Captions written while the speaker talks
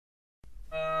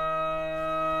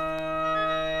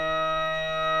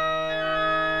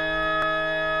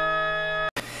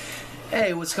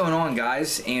Hey, what's going on,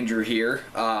 guys? Andrew here.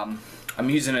 I'm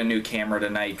using a new camera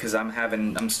tonight because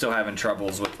I'm still having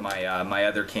troubles with my my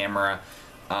other camera.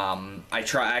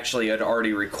 Actually had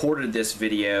already recorded this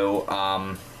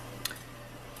video.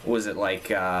 Was it like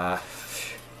it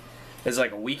was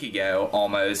like a week ago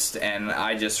almost, and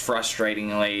I just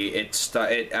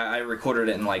frustratingly I recorded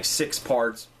it in like 6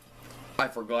 parts. I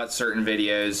forgot certain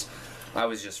videos. I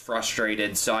was just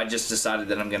frustrated, so I just decided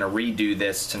that I'm gonna redo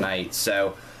this tonight.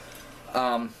 So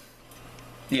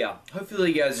yeah,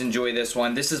 hopefully you guys enjoy this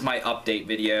one. This is my update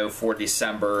video for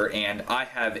December, and I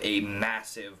have a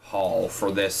massive haul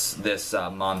for this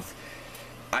month.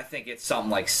 I think it's something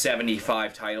like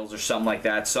 75 titles or something like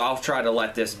that, so I'll try to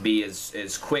let this be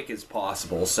as quick as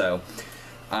possible. So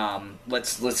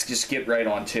let's just get right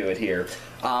on to it here.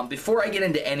 Before I get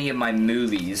into any of my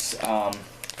movies, I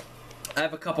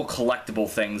have a couple collectible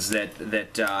things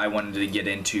that I wanted to get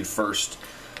into first.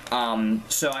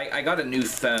 So I got a new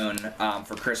phone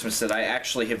for Christmas that I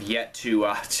actually have yet to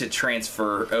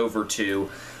transfer over to,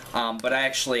 but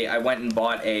I went and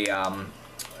bought a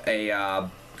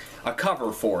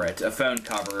cover for it, a phone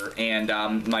cover,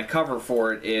 and my cover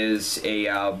for it is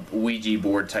a Ouija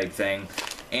board type thing.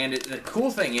 And the cool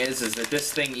thing is that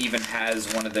this thing even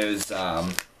has one of those. Let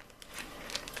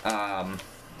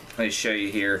me show you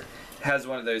here. It has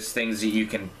one of those things that you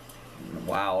can.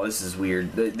 Wow, this is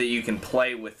weird. That you can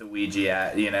play with the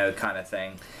Ouija, you know, kind of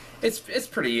thing. It's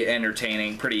pretty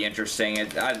entertaining, pretty interesting.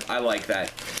 I like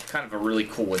that. Kind of a really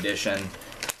cool addition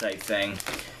type thing.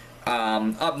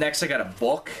 Up next, I got a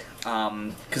book.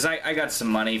 Because I got some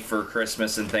money for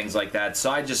Christmas and things like that, so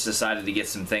I just decided to get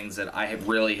some things that I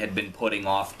had been putting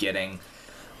off getting.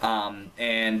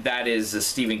 And that is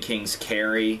Stephen King's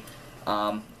Carrie.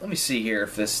 Let me see here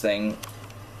if this thing.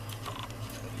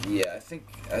 Yeah, I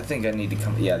think I need to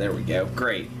come. Yeah, there we go.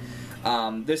 Great.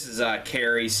 This is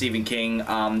Carrie, Stephen King.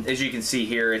 As you can see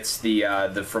here, it's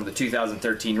from the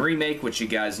 2013 remake, which you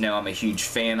guys know I'm a huge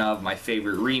fan of. My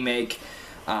favorite remake.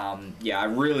 Yeah, I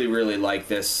really like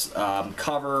this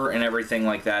cover and everything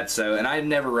like that. So, and I've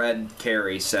never read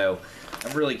Carrie, so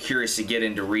I'm really curious to get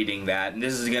into reading that. And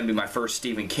this is going to be my first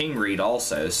Stephen King read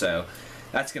also, so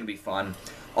that's going to be fun.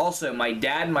 Also, my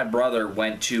dad and my brother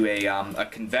went to a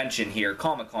convention here,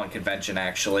 Comic-Con convention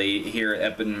actually, here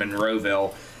up in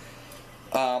Monroeville.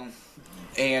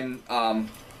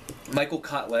 Michael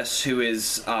Cutlass, who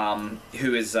is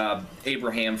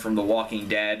Abraham from The Walking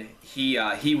Dead,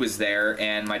 he was there,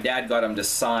 and my dad got him to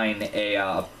sign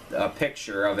a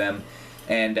picture of him.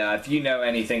 And if you know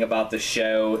anything about the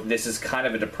show, this is kind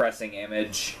of a depressing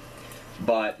image,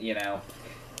 but you know.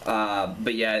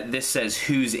 But yeah, this says,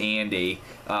 "Who's Andy?"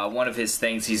 One of his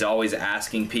things, he's always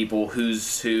asking people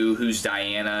who's who's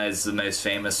Diana is the most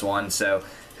famous one. So,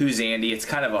 who's Andy? It's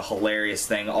kind of a hilarious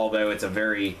thing, although it's a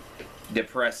very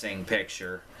depressing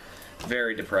picture.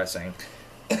 Very depressing.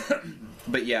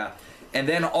 But yeah. And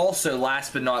then also,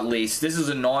 last but not least, this is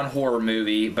a non-horror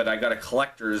movie, but I got a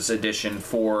collector's edition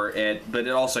for it, but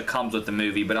it also comes with the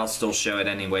movie, but I'll still show it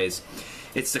anyways.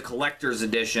 It's the collector's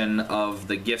edition of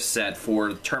the gift set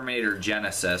for Terminator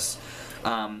Genisys.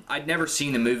 I'd never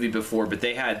seen the movie before, but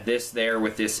they had this there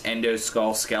with this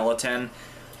endoskull skeleton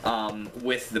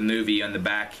with the movie on the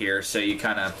back here, so you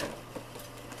kind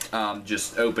of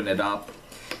just open it up,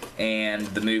 and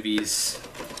the movie's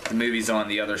on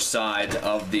the other side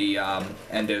of the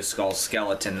endoskull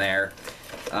skeleton there.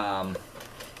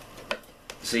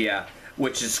 So yeah,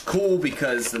 which is cool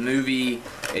because the movie,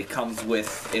 it comes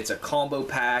with, it's a combo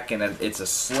pack and it's a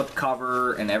slip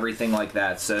cover and everything like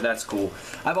that, so that's cool.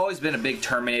 I've always been a big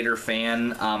Terminator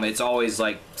fan. It's always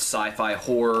like sci-fi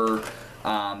horror.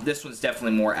 This one's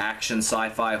definitely more action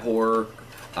sci-fi horror,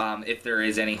 if there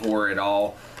is any horror at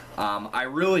all.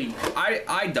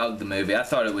 I dug the movie. I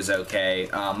thought it was okay.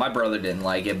 My brother didn't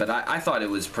like it, but I thought it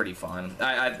was pretty fun.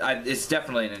 It's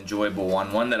definitely an enjoyable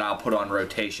one that I'll put on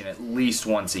rotation at least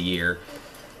once a year.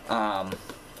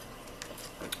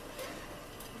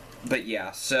 But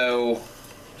yeah, so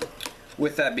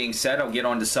with that being said, I'll get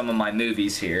on to some of my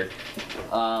movies here.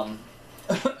 I'm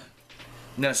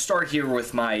gonna start here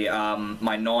with my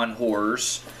my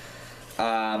non-horrors.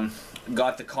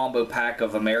 Got the combo pack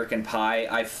of American Pie.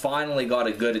 I finally got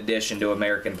a good addition to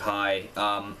American Pie.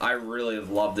 I really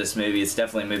have loved this movie. It's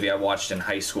definitely a movie I watched in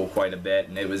high school quite a bit,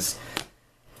 and it was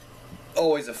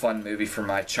always a fun movie from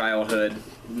my childhood.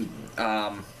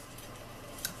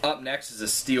 Up next is a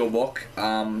Steelbook.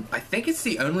 I think it's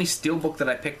the only Steelbook that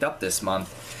I picked up this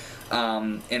month.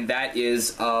 And that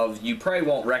is of, you probably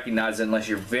won't recognize it unless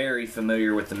you're very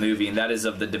familiar with the movie, and that is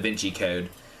of the Da Vinci Code.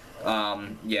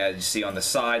 Yeah, you see on the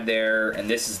side there, and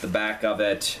this is the back of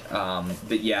it.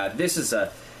 But yeah, this is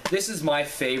a This is my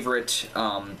favorite.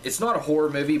 It's not a horror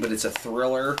movie, but it's a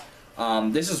thriller.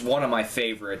 This is one of my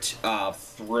favorite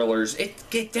thrillers. It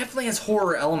definitely has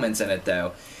horror elements in it,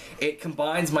 though. It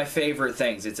combines my favorite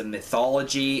things. It's a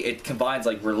mythology. It combines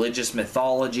like religious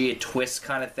mythology. It twists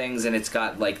kind of things, and it's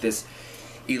got like this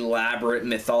elaborate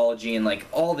mythology and like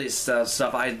all this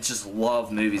stuff. I just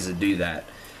love movies that do that.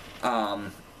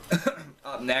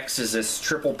 Up next is this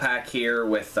triple pack here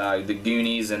with the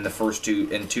Goonies and the first two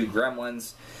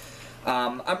Gremlins.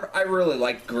 I really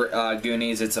like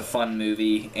Goonies. It's a fun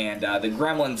movie, and the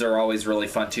Gremlins are always really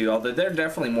fun too. Although they're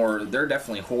definitely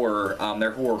horror.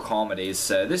 They're horror comedies.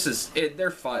 So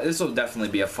they're fun. This will definitely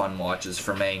be a fun watches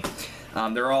for me.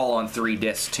 They're all on 3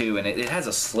 discs too, and it has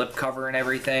a slipcover and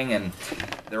everything, and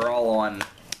they're all on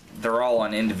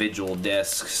individual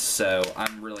discs. So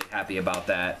I'm really happy about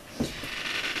that.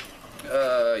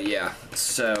 Yeah.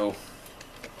 So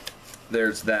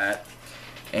there's that,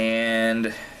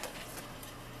 and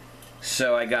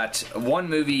so I got one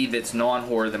movie that's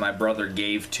non-horror that my brother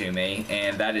gave to me,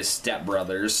 and that is Step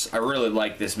Brothers. I really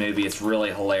like this movie. It's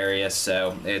really hilarious,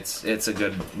 so it's a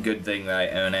good thing that I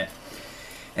own it.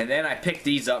 And then I picked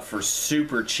these up for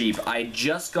super cheap. I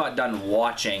just got done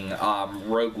watching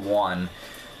Rogue One.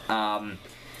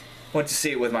 Went to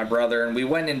see it with my brother, and we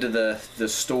went into the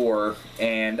store,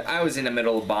 and I was in the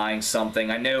middle of buying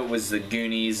something. I know it was the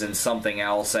Goonies and something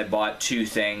else. I bought 2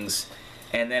 things.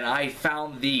 And then I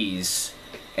found these,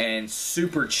 and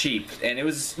super cheap, and it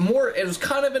was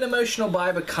kind of an emotional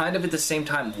buy, but kind of at the same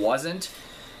time wasn't.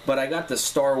 But I got the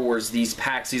Star Wars, these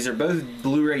packs. These are both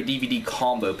Blu-ray DVD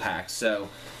combo packs. So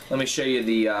let me show you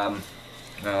the, I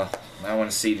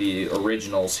want to see the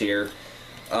originals here.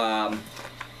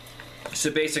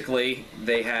 So basically,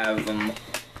 they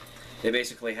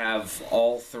basically have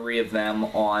all 3 of them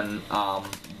on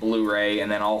Blu-ray, and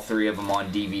then all 3 of them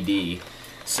on DVD.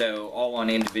 So, all on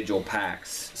individual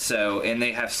packs. So, and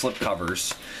they have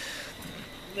slipcovers.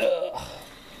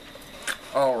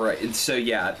 Alright, and so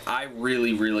yeah, I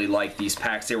really, really like these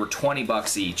packs. They were 20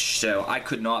 bucks each, so I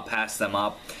could not pass them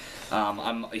up.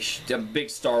 I'm a big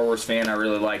Star Wars fan. I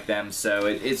really like them, so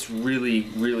it's really,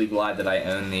 really glad that I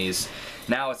own these.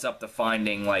 Now it's up to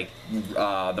finding, like,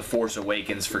 The Force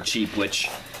Awakens for cheap, which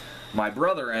my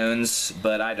brother owns,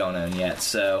 but I don't own yet,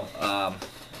 so,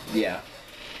 yeah.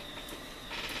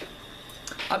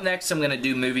 Up next, I'm going to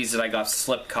do movies that I got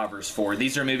slip covers for.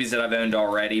 These are movies that I've owned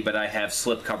already, but I have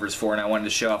slip covers for, and I wanted to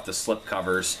show off the slip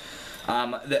covers.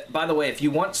 By the way, if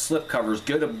you want slip covers,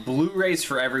 go to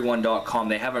BluRaysForEveryone.com.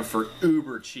 They have them for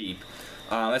uber cheap.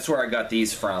 That's where I got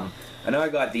these from. I know I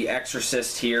got The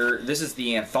Exorcist here. This is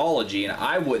the anthology, and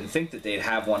I wouldn't think that they'd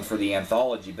have one for the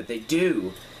anthology, but they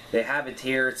do. They have it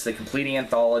here. It's the complete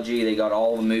anthology. They got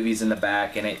all the movies in the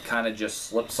back, and it kind of just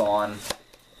slips on,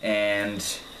 and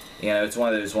you know, it's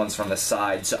one of those ones from the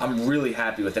side, so I'm really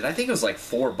happy with it. I think it was like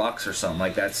 $4 or something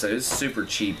like that, so it's super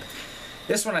cheap.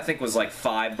 This one I think was like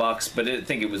 $5, but I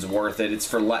think it was worth it. It's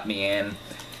for Let Me In.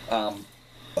 A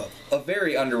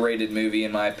very underrated movie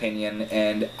in my opinion,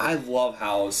 and I love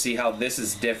how this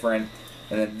is different,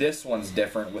 and then this one's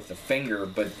different with the finger,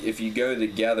 but if you go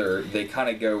together, they kind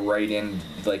of go right in,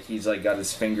 like he's like got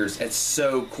his fingers. It's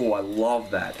so cool. I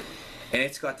love that. And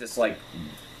it's got this like,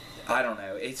 I don't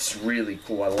know, it's really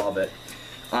cool. I love it.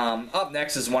 Up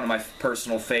next is one of my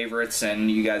personal favorites, and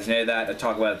you guys know that. I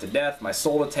talk about it to death. My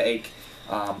Soul to Take.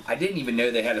 I didn't even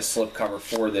know they had a slipcover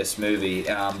for this movie,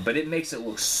 but it makes it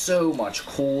look so much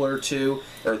cooler too,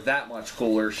 or that much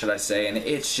cooler, should I say, and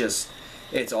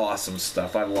it's awesome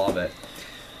stuff. I love it.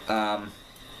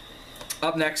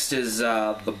 Up next is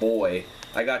The Boy.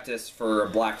 I got this for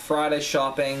Black Friday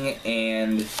shopping,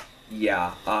 and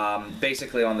yeah,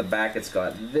 basically on the back it's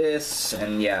got this,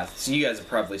 and yeah, so you guys have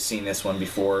probably seen this one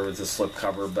before with the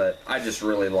slipcover, but I just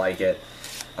really like it.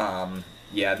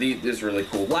 Yeah, this is really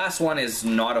cool. Last one is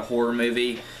not a horror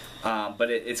movie, but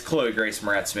it's Chloe Grace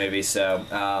Moretz's movie, so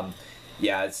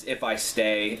yeah, it's If I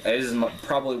Stay. It is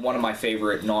probably one of my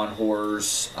favorite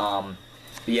non-horrors.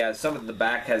 Yeah, some of the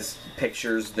back has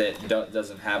pictures that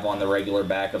doesn't have on the regular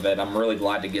back of it. I'm really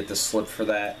glad to get the slip for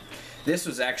that. This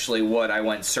was actually what I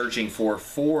went searching for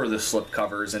the slip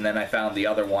covers, and then I found the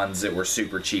other ones that were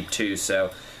super cheap too,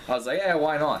 so I was like, yeah,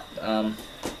 why not?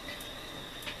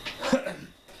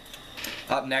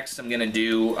 Up next, I'm going to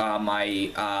do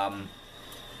my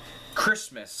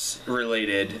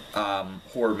Christmas-related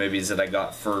horror movies that I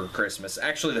got for Christmas.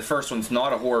 Actually, the first one's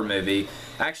not a horror movie.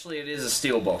 Actually, it is a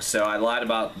steelbook, so I lied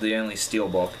about the only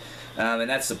steelbook. And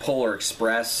that's The Polar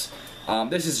Express.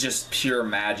 This is just pure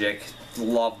magic.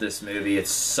 Love this movie.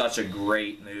 It's such a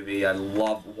great movie. I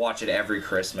watch it every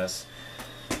Christmas.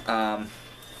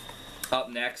 Up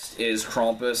next is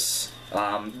Krampus.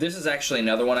 This is actually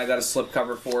another one I got a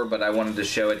slipcover for, but I wanted to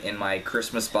show it in my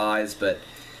Christmas buys. But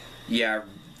yeah,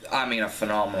 I mean, a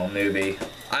phenomenal movie.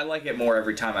 I like it more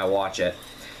every time I watch it.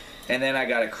 And then I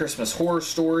got A Christmas Horror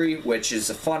Story, which is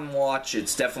a fun watch.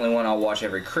 It's definitely one I'll watch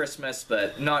every Christmas,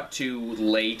 but not too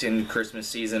late in Christmas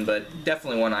season, but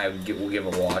definitely one I will give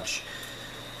a watch.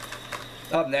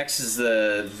 Up next is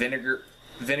the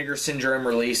Vinegar Syndrome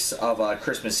release of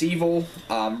Christmas Evil.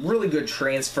 Really good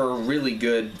transfer, really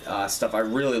good stuff. I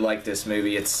really like this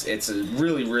movie. It's a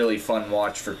really fun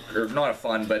watch, or not a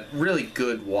fun, but really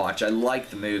good watch. I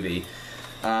like the movie.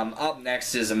 Up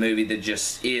next is a movie that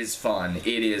just is fun.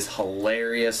 It is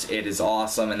hilarious. It is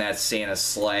awesome, and that's Santa's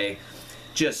Sleigh.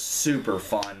 Just super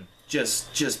fun.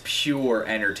 Just pure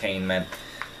entertainment.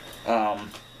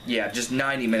 Yeah, just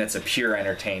 90 minutes of pure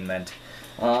entertainment.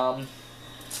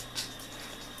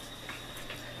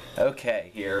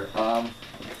 Okay, here.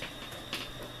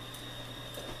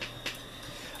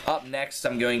 Up next,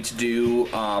 I'm going to do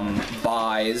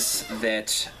buys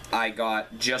that I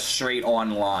got just straight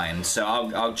online. So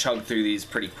I'll chug through these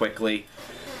pretty quickly.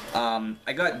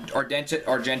 I got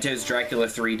Argento's Dracula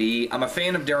 3D. I'm a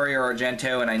fan of Dario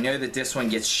Argento, and I know that this one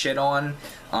gets shit on.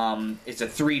 It's a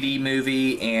 3D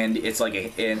movie, and it's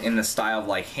like in the style of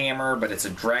like Hammer, but it's a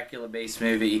Dracula-based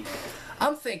movie.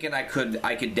 I'm thinking I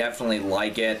could definitely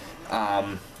like it.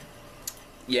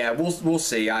 Yeah, we'll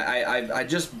see. I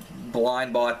just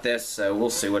blind bought this, so we'll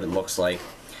see what it looks like.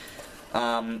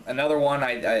 Another one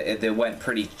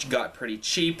that got pretty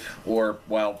cheap, or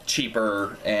well,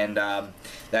 cheaper, and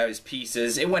that was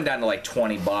Pieces. It went down to like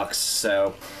 20 bucks.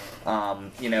 So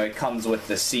you know, it comes with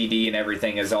the CD and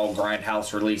everything, as all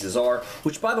Grindhouse releases are.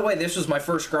 Which, by the way, this was my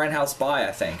first Grindhouse buy,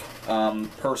 I think.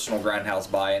 Personal Grindhouse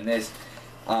buy, and this.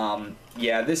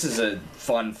 Yeah, this is a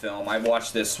fun film. I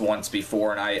watched this once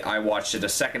before, and I watched it a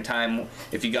second time.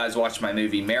 If you guys watched my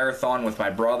movie Marathon with my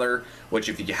brother, which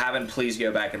if you haven't, please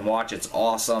go back and watch. It's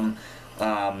awesome.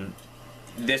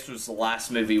 This was the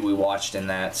last movie we watched in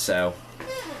that, so.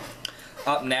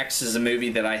 Up next is a movie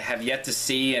that I have yet to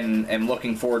see and am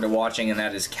looking forward to watching, and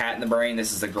that is Cat in the Brain.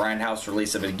 This is the Grindhouse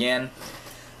release of it again.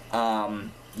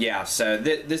 Yeah, so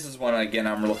this is one, again,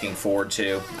 I'm looking forward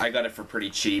to. I got it for pretty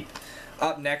cheap.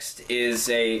 Up next is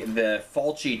the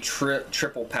Fulci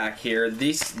triple pack here.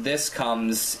 This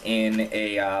comes in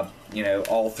a you know,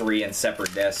 all three in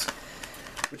separate discs.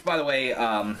 Which, by the way,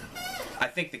 I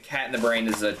think the Cat in the Brain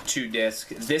is a 2-disc.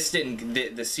 This didn't.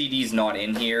 The CD's not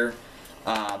in here.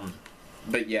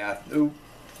 But yeah, ooh,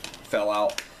 fell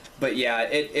out. But yeah,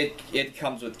 it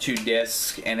comes with 2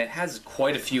 discs, and it has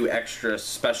quite a few extra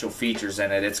special features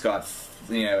in it. It's got,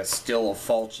 you know, a still of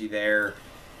Fulci there.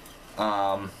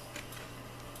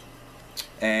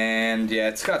 And yeah,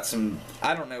 it's got some,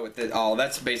 I don't know what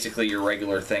that's basically your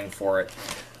regular thing for it.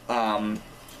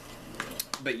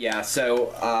 But yeah,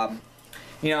 so,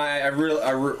 you know, I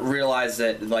realize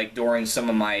that, like, during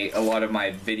a lot of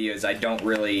my videos, I don't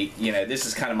really, you know, this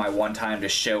is kind of my one time to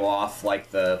show off, like,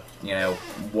 the, you know,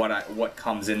 what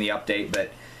comes in the update.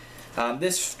 But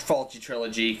this Fulci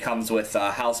trilogy comes with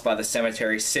House by the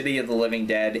Cemetery, City of the Living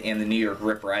Dead, and the New York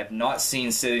Ripper. I have not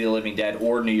seen City of the Living Dead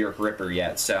or New York Ripper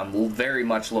yet, so I'm very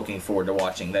much looking forward to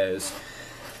watching those.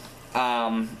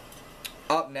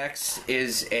 Up next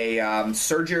is a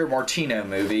Sergio Martino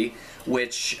movie,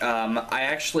 which I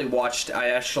actually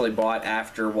bought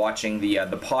after watching the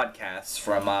podcasts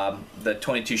from the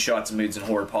 22 Shots of Moods and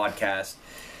Horror podcast.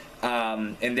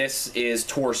 And this is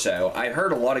Torso. I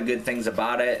heard a lot of good things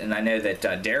about it, and I know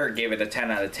that Derek gave it a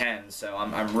 10 out of 10, so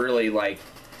I'm really, like,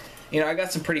 you know, I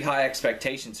got some pretty high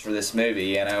expectations for this movie.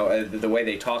 You know, the way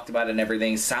they talked about it and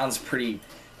everything sounds pretty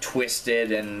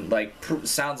twisted, and, like,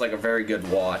 sounds like a very good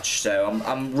watch, so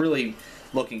I'm really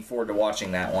looking forward to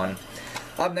watching that one.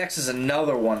 Up next is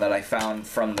another one that I found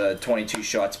from the 22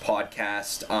 Shots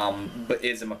podcast, but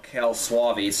is a Michele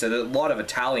Soavi, so there's a lot of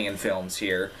Italian films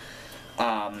here.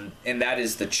 And that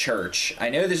is The Church. I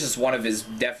know this is one of his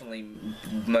definitely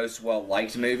most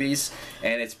well-liked movies,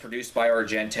 and it's produced by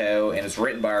Argento, and it's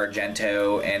written by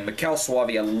Argento, and Michele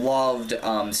Soavi, I loved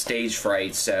Stage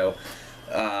Fright, so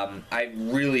I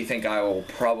really think I will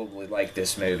probably like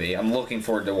this movie. I'm looking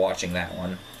forward to watching that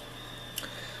one.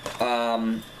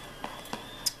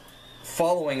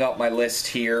 Following up my list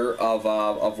here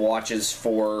of watches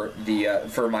for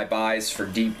my buys for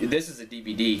this is a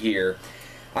DVD here.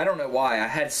 I don't know why. I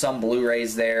had some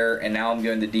Blu-rays there, and now I'm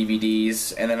going to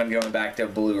DVDs, and then I'm going back to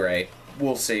Blu-ray.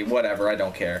 We'll see. Whatever. I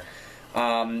don't care.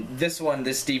 This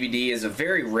DVD is a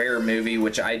very rare movie,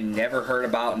 which I never heard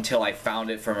about until I found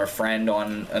it from a friend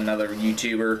on another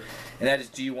YouTuber, and that is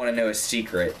Do You Want to Know a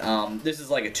Secret? This is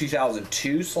like a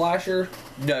 2002 slasher.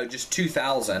 No, just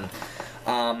 2000. You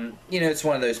know, it's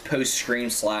one of those post-Scream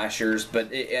slashers,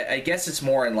 but I guess it's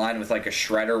more in line with like a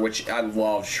Shredder, which I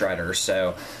love Shredder,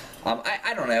 so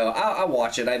I don't know. I'll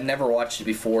watch it. I've never watched it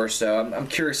before, so I'm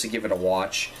curious to give it a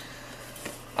watch.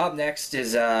 Up next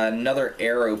is another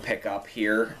Arrow pickup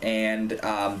here, and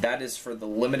that is for the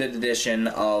limited edition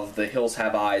of the Hills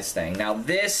Have Eyes thing. Now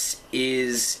this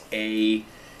is you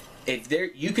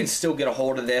can still get a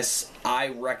hold of this. I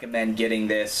recommend getting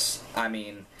this. I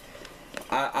mean,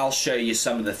 I'll show you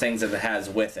some of the things that it has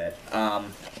with it.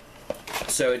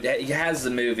 So it has the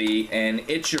movie, and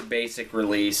it's your basic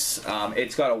release.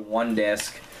 It's got a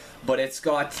 1-disc. But it's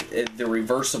got the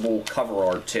reversible cover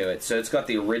art to it. So it's got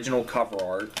the original cover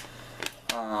art.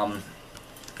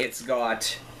 It's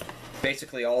got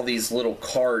basically all these little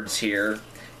cards here.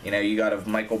 You know, you got of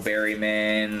Michael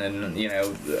Berryman and, you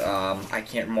know,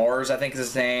 Mars, I think is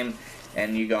his name.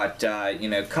 And you got, you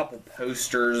know, a couple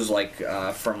posters like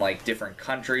from like different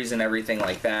countries and everything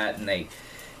like that. And they,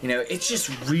 you know, it's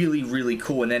just really, really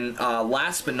cool. And then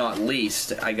last but not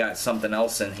least, I got something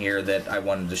else in here that I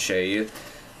wanted to show you.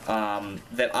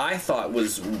 That I thought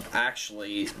was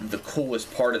actually the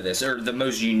coolest part of this, or the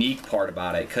most unique part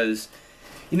about it, because,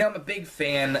 you know, I'm a big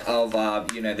fan of,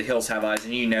 you know, The Hills Have Eyes,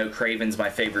 and you know Craven's my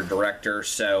favorite director,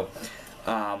 so,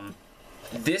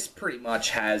 this pretty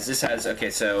much has, okay,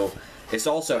 so, this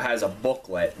also has a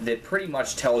booklet that pretty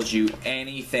much tells you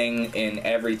anything and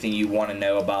everything you want to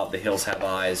know about The Hills Have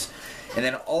Eyes, and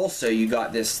then also you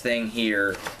got this thing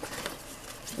here,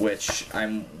 which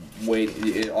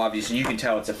obviously you can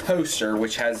tell it's a poster,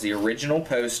 which has the original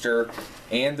poster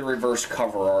and the reverse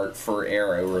cover art for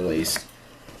Arrow release.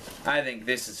 I think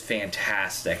this is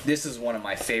fantastic. This is one of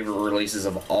my favorite releases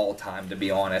of all time, to be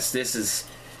honest. This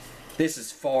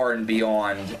is far and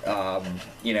beyond,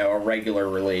 you know, a regular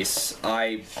release.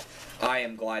 I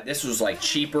am glad. This was like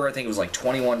cheaper. I think it was like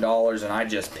 $21, and I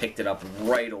just picked it up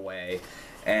right away.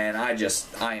 And I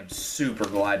am super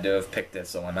glad to have picked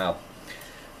this one up.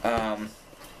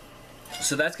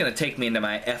 So that's going to take me into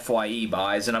my FYE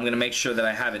buys, and I'm going to make sure that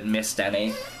I haven't missed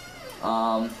any.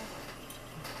 I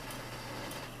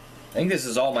think this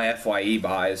is all my FYE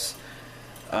buys.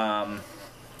 Yeah,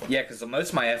 because most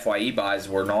of my FYE buys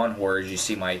were non-horror, as you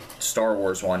see my Star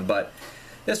Wars one. But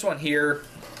this one here,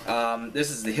 this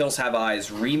is the Hills Have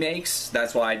Eyes remakes.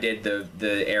 That's why I did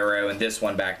the Arrow and this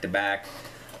one back to back.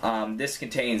 This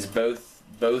contains both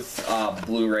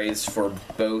Blu-rays for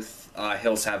both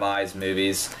Hills Have Eyes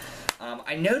movies.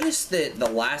 I noticed that the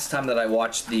last time that I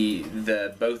watched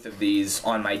both of these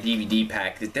on my DVD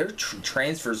pack, that their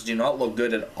transfers do not look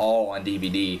good at all on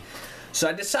DVD. So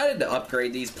I decided to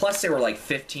upgrade these, plus they were like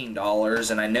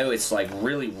 $15, and I know it's like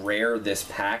really rare, this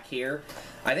pack here.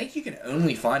 I think you can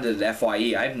only find it at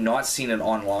FYE. I have not seen it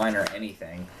online or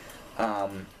anything.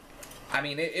 I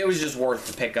mean, it was just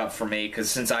worth the pickup for me, because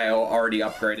since I already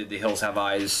upgraded the Hills Have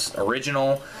Eyes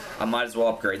original, I might as well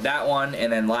upgrade that one.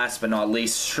 And then last but not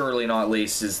least, surely not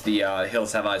least, is the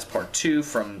Hills Have Eyes Part 2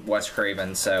 from Wes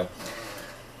Craven. So,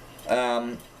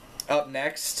 up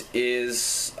next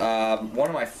is one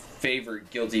of my favorite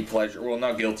guilty pleasure, well,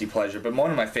 not guilty pleasure, but one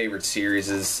of my favorite series,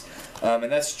 and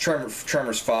that's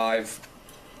Tremors 5.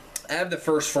 I have the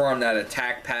first four on that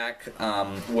Attack Pack,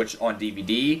 which on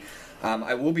DVD.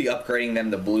 I will be upgrading them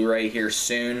to Blu-ray here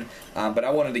soon, but I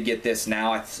wanted to get this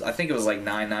now. I think it was like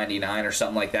 $9.99 or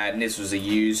something like that, and this was a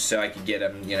used, so I could get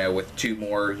them, you know, with two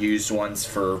more used ones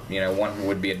for, you know, one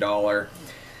would be $1.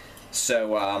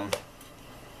 So,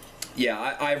 yeah,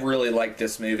 I really liked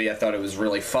this movie. I thought it was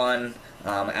really fun,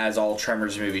 as all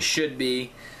Tremors movies should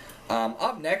be.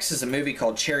 Up next is a movie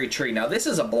called Cherry Tree. Now, this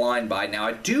is a blind buy. Now,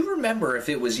 I do remember if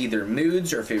it was either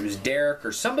Moods or if it was Derek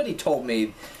or somebody told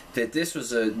me that this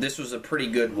was a pretty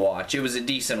good watch. It was a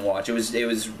decent watch. It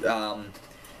was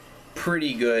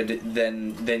pretty good,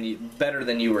 better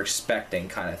than you were expecting,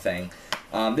 kind of thing.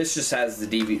 This just has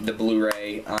the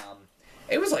Blu-ray.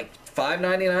 It was like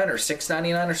 $5.99 or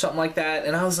 $6.99 or something like that,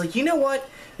 and I was like, you know what?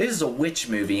 This is a witch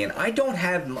movie, and I don't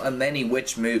have many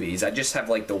witch movies. I just have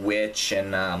like The Witch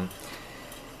and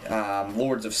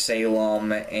Lords of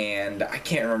Salem, and I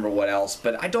can't remember what else,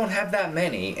 but I don't have that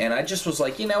many, and I just was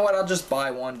like, you know what, I'll just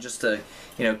buy one just to,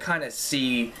 you know, kind of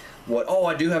see what, oh,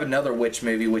 I do have another witch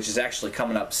movie, which is actually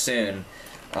coming up soon.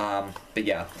 But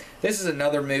yeah, this is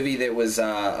another movie that was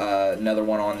another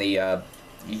one on the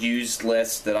used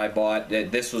list that I bought.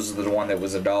 This was the one that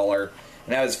was $1, and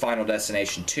that was Final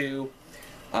Destination 2.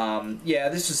 Yeah,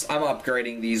 I'm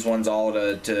upgrading these ones all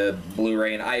to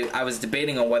Blu-ray, and I was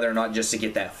debating on whether or not just to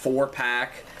get that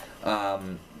 4-pack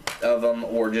of them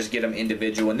or just get them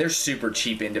individual, and they're super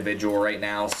cheap individual right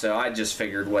now, so I just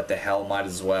figured what the hell, might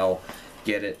as well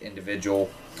get it individual.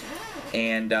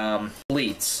 And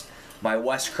Bleats, my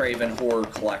Wes Craven horror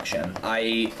collection.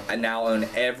 I now own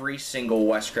every single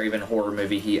Wes Craven horror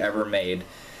movie he ever made,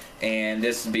 and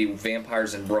this would be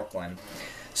Vampires in Brooklyn.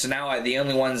 So now the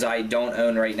only ones I don't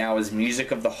own right now is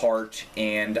Music of the Heart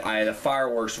and The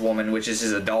Fireworks Woman, which is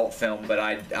his adult film,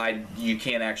 but you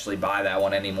can't actually buy that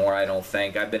one anymore, I don't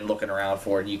think. I've been looking around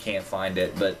for it and you can't find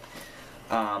it, but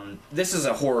this is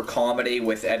a horror comedy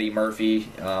with Eddie Murphy.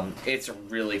 It's a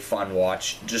really fun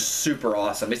watch, just super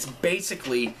awesome. It's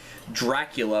basically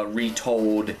Dracula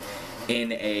retold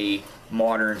in a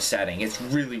modern setting. It's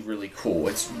really, really cool.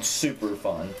 It's super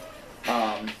fun.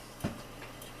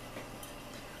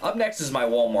 Up next is my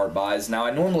Walmart buys. Now, I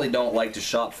normally don't like to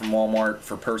shop from Walmart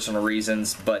for personal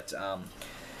reasons, but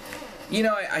you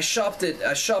know, I shopped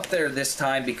there this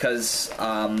time because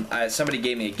somebody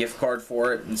gave me a gift card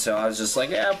for it, and so I was just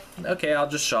like, yeah, okay, I'll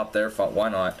just shop there. Why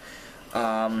not?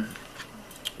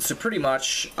 So pretty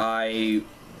much, I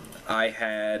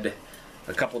had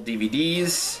a couple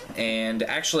DVDs, and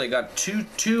actually I got two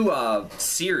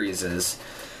series.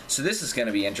 So this is going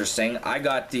to be interesting. I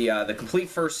got the complete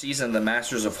first season of The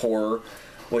Masters of Horror,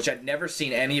 which I'd never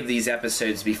seen any of these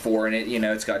episodes before, and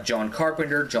it's got John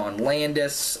Carpenter, John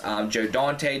Landis, Joe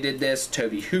Dante did this,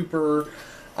 Toby Hooper,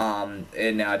 and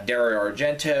Dario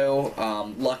Argento,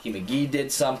 Lucky McGee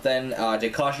did something,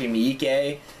 Takashi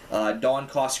Miike, Don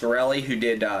Coscarelli, who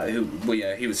did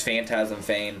he was Phantasm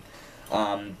fame.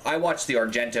 I watched the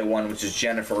Argento one, which is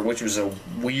Jennifer, which was a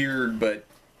weird but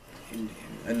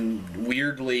and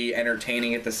weirdly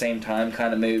entertaining at the same time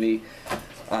kind of movie.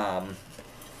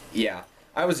 Yeah,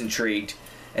 I was intrigued.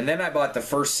 And then I bought the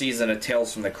first season of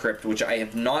Tales from the Crypt, which I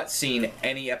have not seen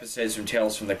any episodes from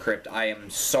Tales from the Crypt. I am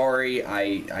sorry.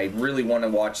 I really want to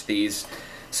watch these,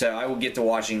 so I will get to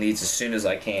watching these as soon as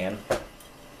I can.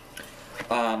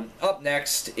 Up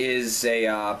next is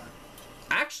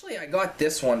actually, I got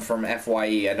this one from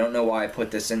FYE. I don't know why I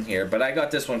put this in here, but I got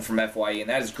this one from FYE, and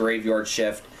that is Graveyard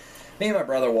Shift. Me and my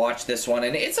brother watched this one,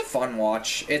 and it's a fun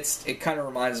watch. It kind of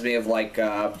reminds me of like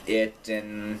It,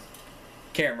 and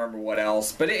can't remember what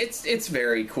else, but it's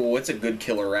very cool. It's a good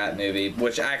killer rat movie,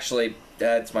 which actually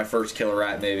it's my first killer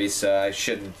rat movie, so I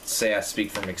shouldn't say I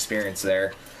speak from experience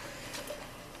there.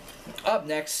 Up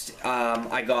next,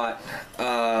 I got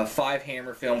 5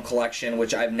 Hammer film collection,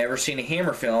 which I've never seen a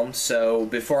Hammer film, so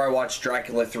before I watch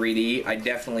Dracula 3D, I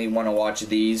definitely want to watch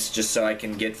these just so I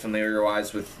can get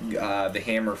familiarized with the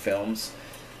Hammer films.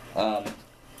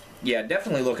 Yeah,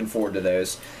 definitely looking forward to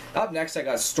those. Up next, I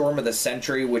got Storm of the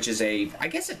Century, which is I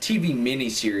guess a TV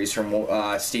miniseries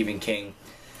from Stephen King.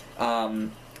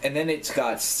 And then it's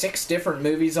got 6 different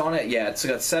movies on it. Yeah, it's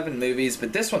got 7 movies,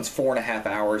 but this one's 4.5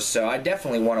 hours, so I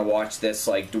definitely want to watch this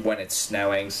like when it's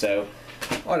snowing, so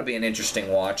ought to be an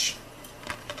interesting watch.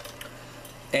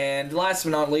 And last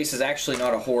but not least is actually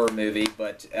not a horror movie,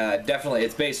 but definitely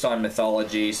it's based on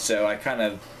mythology, so I kind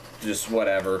of just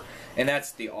whatever. And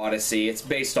that's The Odyssey. It's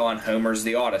based on Homer's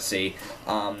The Odyssey.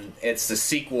 It's the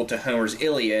sequel to Homer's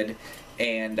Iliad.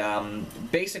 And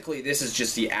basically, this is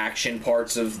just the action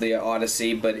parts of the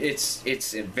Odyssey, but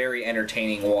it's a very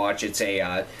entertaining watch. It's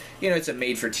a it's a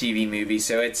made-for-TV movie,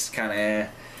 so it's kind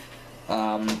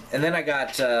of. And then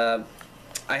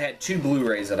I had 2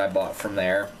 Blu-rays that I bought from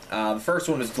there. The first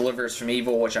one was Deliver Us from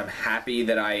Evil, which I'm happy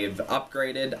that I've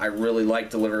upgraded. I really like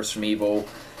Deliver Us from Evil.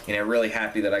 Really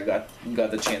happy that I got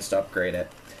the chance to upgrade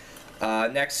it.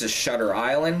 Next is Shutter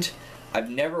Island. I've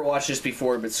never watched this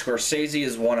before, but Scorsese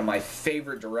is one of my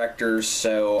favorite directors,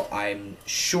 so I'm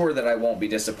sure that I won't be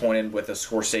disappointed with a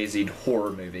Scorsese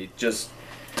horror movie. Just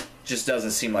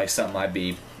doesn't seem like something I'd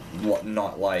be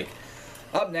not like.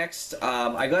 Up next,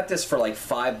 I got this for like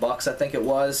 $5, I think it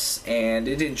was, and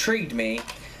it intrigued me.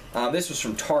 This was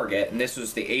from Target, and this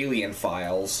was the Alien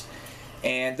Files.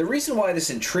 And the reason why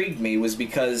this intrigued me was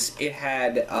because it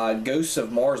had Ghosts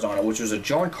of Mars on it, which was a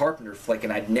John Carpenter flick,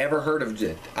 and I'd never heard of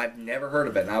it.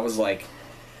 And I was like,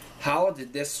 how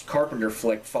did this Carpenter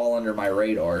flick fall under my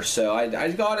radar? So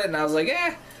I got it, and I was like,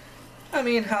 I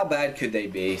mean, how bad could they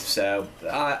be? So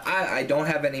I don't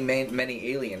have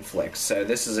many Alien flicks, so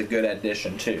this is a good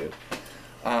addition too.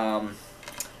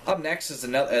 Up next is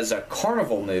a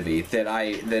Carnival movie that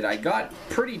I got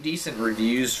pretty decent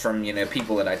reviews from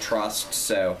people that I trust.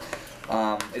 So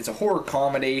it's a horror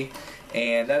comedy,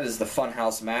 and that is The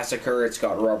Funhouse Massacre. It's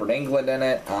got Robert Englund in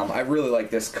it. I really like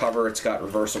this cover. It's got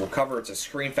reversible cover. It's a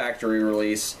Screen Factory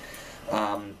release.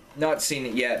 Not seen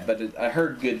it yet, but I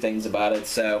heard good things about it,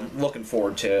 so I'm looking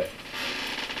forward to it.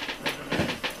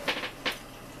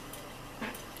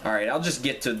 Alright, I'll just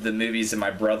get to the movies that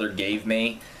my brother gave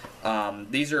me.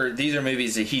 These are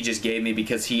movies that he just gave me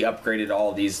because he upgraded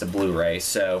all of these to Blu-ray.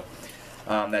 So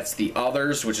that's The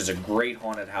Others, which is a great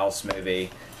haunted house movie.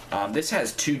 This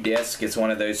has 2 discs. It's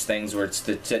one of those things where it's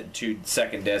the 2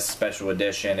 second disc special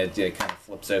edition. It kind of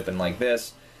flips open like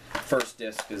this. First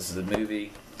disc is the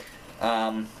movie.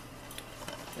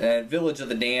 Village of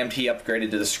the Damned, he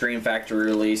upgraded to the Scream Factory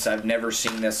release. I've never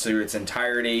seen this through its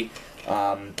entirety.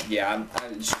 Yeah,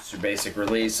 it's just a basic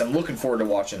release. I'm looking forward to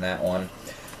watching that one.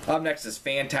 Up next is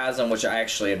Phantasm, which I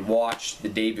actually had watched the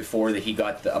day before that he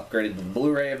got the upgraded to the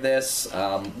Blu-ray of this.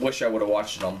 Wish I would have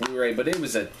watched it on Blu-ray, but it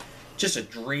was just a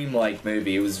dreamlike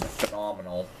movie. It was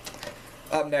phenomenal.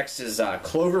 Up next is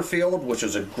Cloverfield, which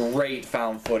was a great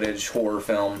found footage horror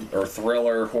film, or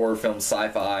thriller, horror film,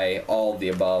 sci-fi, all of the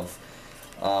above.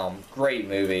 Great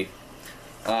movie.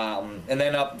 And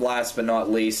then up last but not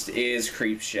least is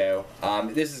Creepshow.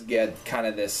 This is kind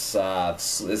of this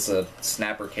is a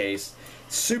snapper case.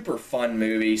 Super fun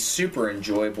movie, super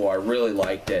enjoyable. I really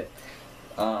liked it.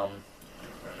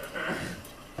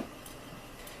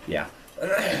 Yeah.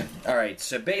 Alright,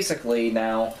 so basically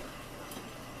now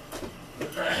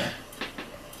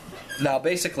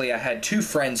basically I had 2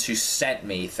 friends who sent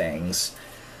me things.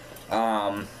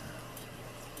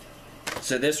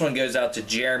 So this one goes out to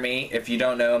Jeremy. If you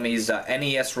don't know him, he's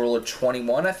NES Ruler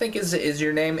 21, I think is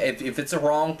your name. If it's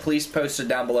wrong, please post it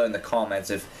down below in the comments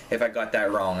if I got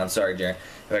that wrong. I'm sorry, Jeremy,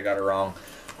 if I got it wrong.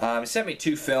 He sent me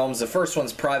 2 films. The first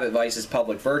one's Private Vices,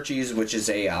 Public Virtues, which is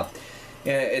I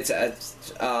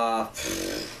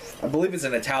believe it's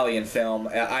an Italian film.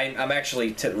 I'm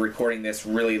actually recording this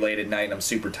really late at night, and I'm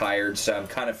super tired, so I'm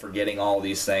kind of forgetting all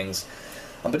these things.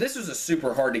 But this was a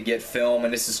super hard to get film,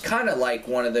 and this is kind of like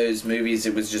one of those movies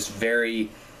that was just very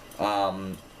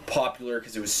popular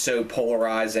because it was so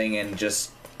polarizing and just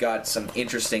got some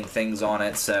interesting things on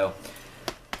it. So,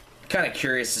 kind of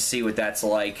curious to see what that's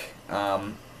like. Up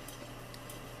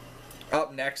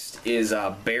next is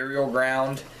Burial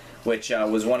Ground, which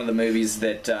was one of the movies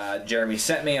that Jeremy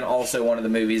sent me, and also one of the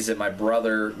movies that my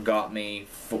brother got me,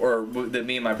 or that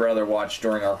me and my brother watched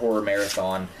during our horror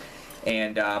marathon.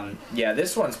 And yeah,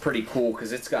 this one's pretty cool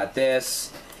because it's got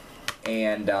this,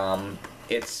 and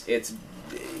it's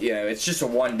you know, it's just a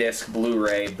 1-disc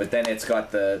Blu-ray, but then it's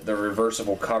got the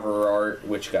reversible cover art,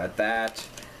 which got that.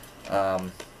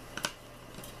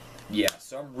 Yeah,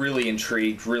 so I'm really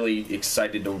intrigued, really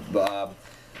excited to.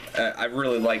 I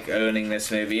really like owning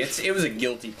this movie. It was a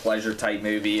guilty pleasure type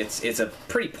movie. It's a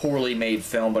pretty poorly made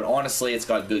film, but honestly, it's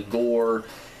got good gore,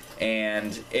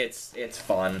 and it's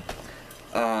fun.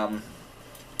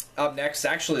 Up next,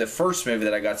 actually the first movie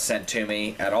that I got sent to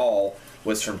me at all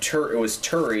was from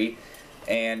Turi,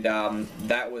 and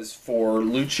that was for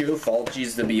Lucio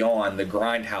Fulci's The Beyond, the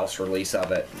Grindhouse release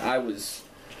of it. I was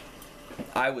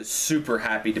super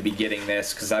happy to be getting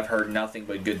this because I've heard nothing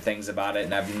but good things about it,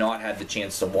 and I've not had the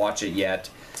chance to watch it yet.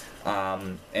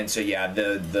 And so yeah,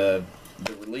 the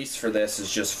release for this is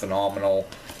just phenomenal.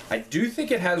 I do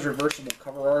think it has reversible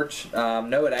cover art.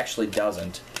 No, it actually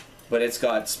doesn't. But it's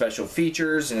got special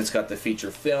features, and it's got the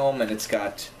feature film, and it's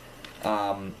got,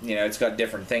 you know, it's got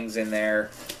different things in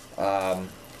there.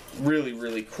 Really,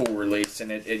 really cool release,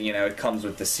 and you know, it comes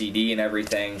with the CD and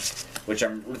everything. Which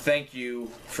thank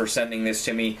you for sending this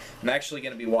to me. I'm actually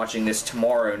going to be watching this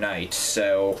tomorrow night,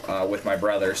 so with my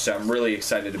brother. So I'm really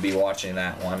excited to be watching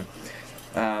that one.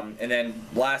 And then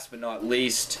last but not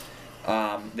least,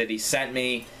 that he sent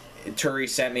me, Turi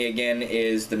sent me again,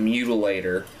 is The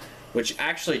Mutilator. Which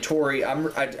actually, Turi,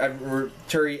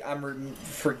 I'm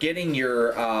forgetting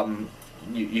your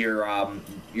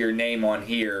name on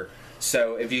here.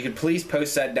 So if you could please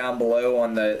post that down below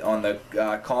on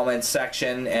the comments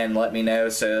section and let me know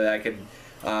so that I could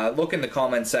look in the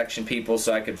comments section, people,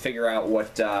 so I could figure out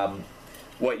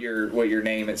what your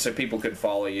name is, so people could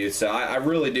follow you. So I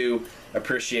really do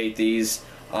appreciate these.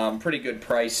 Pretty good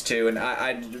price too,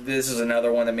 and this is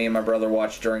another one that me and my brother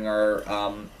watched during our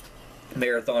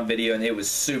marathon video, and it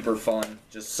was super fun,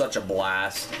 just such a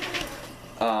blast.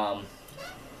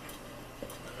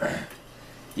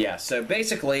 Yeah, so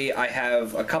basically I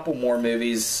have a couple more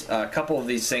movies. A couple of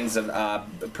these things that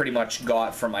pretty much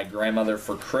got from my grandmother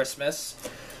for Christmas.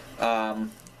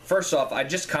 First off, I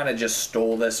just kind of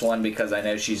stole this one because I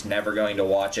know she's never going to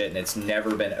watch it and it's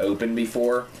never been opened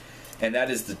before, and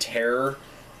that is The Terror.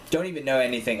 Don't even know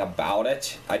anything about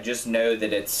it. I just know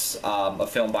that it's a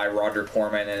film by Roger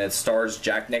Corman, and it stars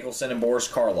Jack Nicholson and Boris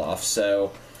Karloff.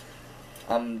 So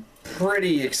I'm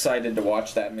pretty excited to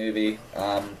watch that movie.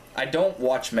 I don't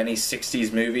watch many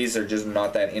 60s movies. They're just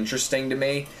not that interesting to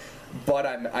me. But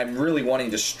I'm really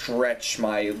wanting to stretch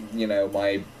my,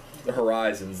 my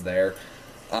horizons there.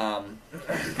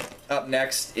 Up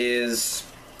next is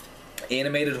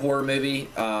animated horror movie,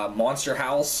 Monster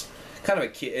House. Kind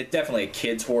of definitely a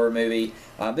kids horror movie.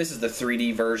 This is the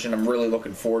 3D version. I'm really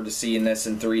looking forward to seeing this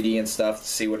in 3D and stuff to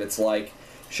see what it's like.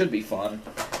 Should be fun.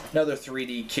 Another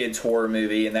 3D kids horror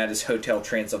movie, and that is Hotel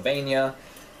Transylvania.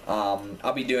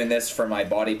 I'll be doing this for my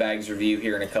Body Bags review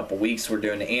here in a couple weeks. We're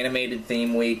doing an animated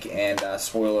theme week, and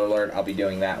spoiler alert, I'll be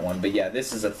doing that one. But yeah,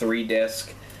 this is a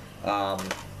 3-disc.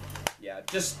 Yeah,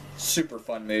 just super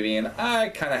fun movie, and I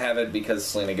kind of have it because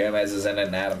Selena Gomez is in it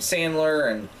and Adam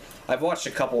Sandler, and I've watched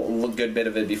a good bit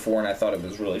of it before, and I thought it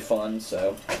was really fun.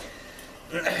 So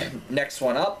next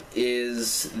one up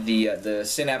is the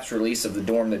Synapse release of The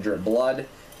Dorm That Dripped Blood.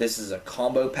 This is a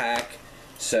combo pack.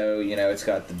 So, it's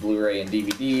got the Blu-ray and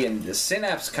DVD, and the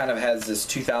Synapse kind of has this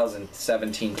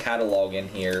 2017 catalog in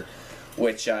here,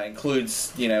 which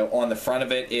includes, on the front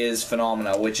of it is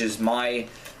Phenomena, which is my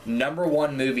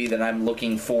 #1 movie that I'm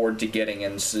looking forward to getting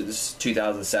in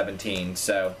 2017.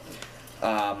 So,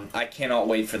 I cannot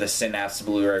wait for the Synapse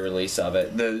Blu-ray release of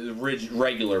it. The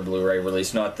regular Blu-ray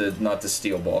release, not the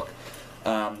Steelbook.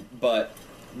 But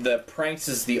The Pranks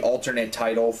is the alternate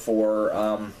title for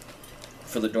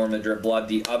The Dorm That Dripped Blood.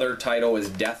 The other title is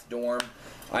Death Dorm.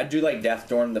 I do like Death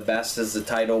Dorm the best as the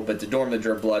title, but The Dorm That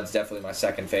Dripped Blood is definitely my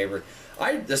second favorite.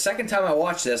 The second time I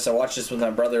watched this with my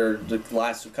brother the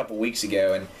last couple weeks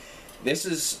ago, and this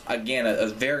is, again, a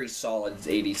very solid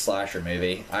 80s slasher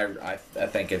movie. I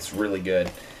think it's really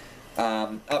good.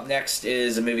 Up next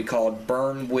is a movie called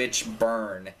Burn Witch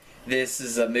Burn. This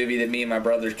is a movie that me and my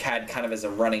brother had kind of as a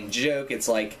running joke. It's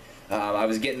like I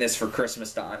was getting this for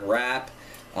Christmas to unwrap.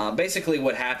 Basically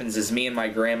what happens is me and my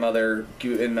grandmother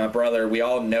and my brother, we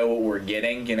all know what we're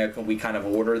getting. We kind of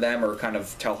order them or kind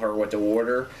of tell her what to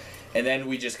order. And then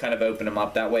we just kind of open them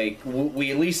up. That way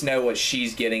we at least know what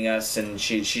she's getting us, and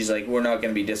she's like, we're not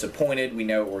going to be disappointed. We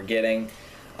know what we're getting.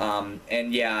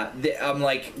 And yeah,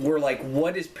 we're like,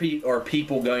 what are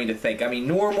people going to think? I mean,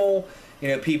 normal,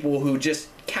 people who just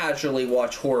casually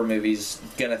watch horror movies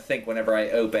gonna think whenever I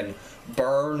open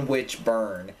Burn Witch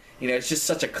Burn. It's just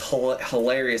such a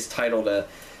hilarious title to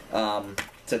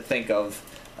think of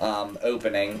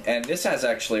opening. And this has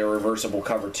actually a reversible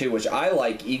cover too, which I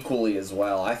like equally as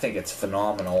well. I think it's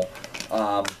phenomenal.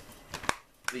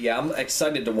 Yeah, I'm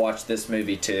excited to watch this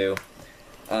movie too.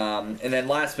 And then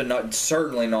last but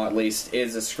certainly not least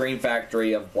is the Scream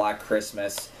Factory of Black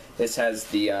Christmas. This has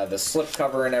the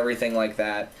slipcover and everything like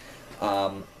that.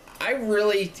 I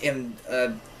really am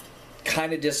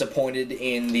kind of disappointed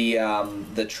in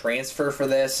the transfer for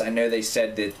this. I know they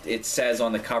said that it says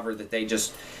on the cover that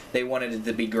they wanted it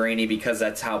to be grainy because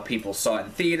that's how people saw it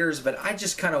in theaters, but I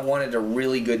just kind of wanted a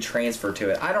really good transfer to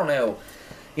it. I don't know.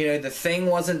 The Thing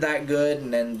wasn't that good,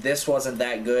 and then this wasn't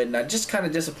that good, and I'm just kind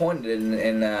of disappointed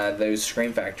in those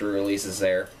Scream Factory releases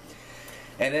there.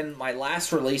 And then my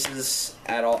last releases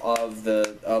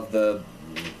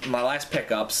my last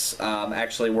pickups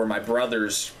actually were my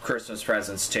brother's Christmas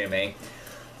presents to me.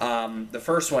 The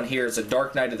first one here is A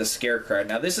Dark Night of the Scarecrow.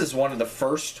 Now this is one of the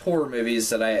first slasher movies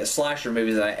that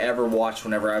I ever watched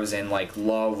whenever I was in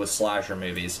love with slasher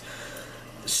movies.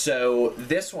 So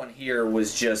this one here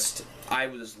was just, I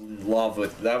was in love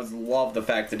with. I love the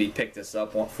fact that he picked this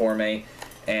up for me,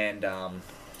 and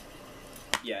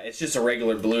yeah, it's just a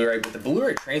regular Blu-ray, but the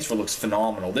Blu-ray transfer looks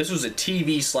phenomenal. This was a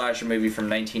TV slasher movie from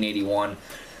 1981.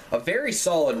 A very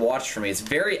solid watch for me. It's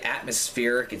very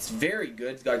atmospheric. It's very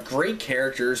good. It's got great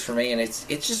characters for me, and it's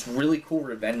just really cool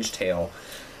revenge tale.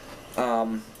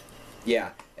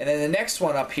 Yeah. And then the next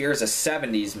one up here is a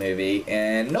 70s movie,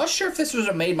 and not sure if this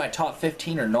was made my top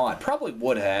 15 or not. Probably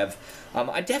would have.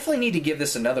 I definitely need to give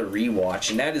this another rewatch,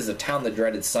 and that is A Town That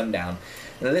Dreaded Sundown.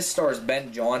 Now this stars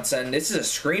Ben Johnson. This is a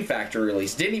Scream Factory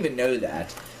release. Didn't even know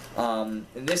that. And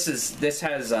this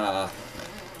has a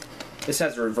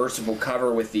reversible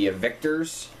cover with the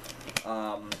Evictors,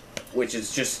 which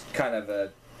is just kind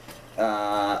of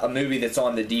a movie that's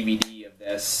on the DVD of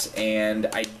this, and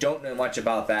I don't know much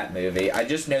about that movie. I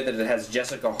just know that it has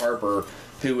Jessica Harper,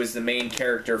 who was the main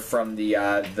character from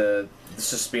the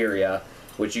Suspiria,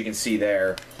 which you can see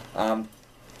there.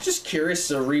 Just curious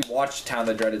to rewatch Town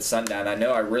That Dreaded Sundown. I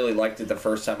know I really liked it the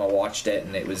first time I watched it,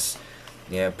 and it was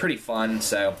pretty fun.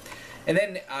 So, and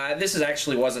then this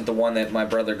actually wasn't the one that my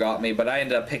brother got me, but I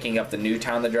ended up picking up the new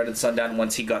Town That Dreaded Sundown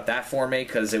once he got that for me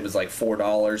because it was like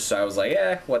 $4. So I was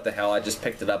like, what the hell? I just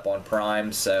picked it up on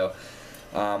Prime. So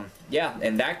Yeah,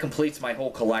 and that completes my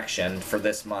whole collection for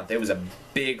this month. It was a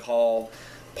big haul.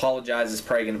 Apologize, it's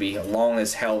probably going to be a long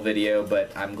as hell video,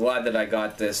 but I'm glad that I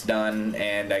got this done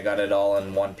and I got it all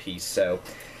in one piece. So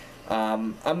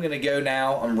I'm going to go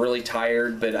now. I'm really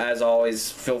tired, but as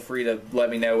always, feel free to let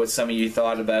me know what some of you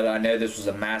thought about it. I know this was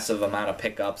a massive amount of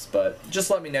pickups, but just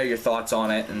let me know your thoughts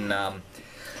on it, and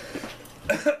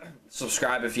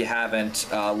subscribe if you haven't.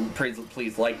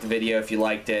 Please like the video if you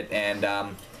liked it,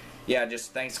 and yeah,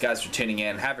 just thanks guys for tuning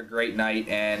in. Have a great night,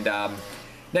 and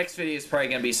next video is probably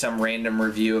going to be some random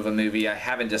review of a movie. I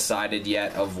haven't decided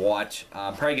yet of what.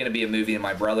 Probably going to be a movie that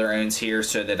my brother owns here,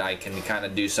 so that I can kind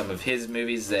of do some of his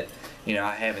movies that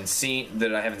I haven't seen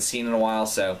in a while.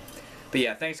 So, but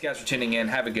yeah, thanks guys for tuning in.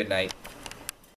 Have a good night.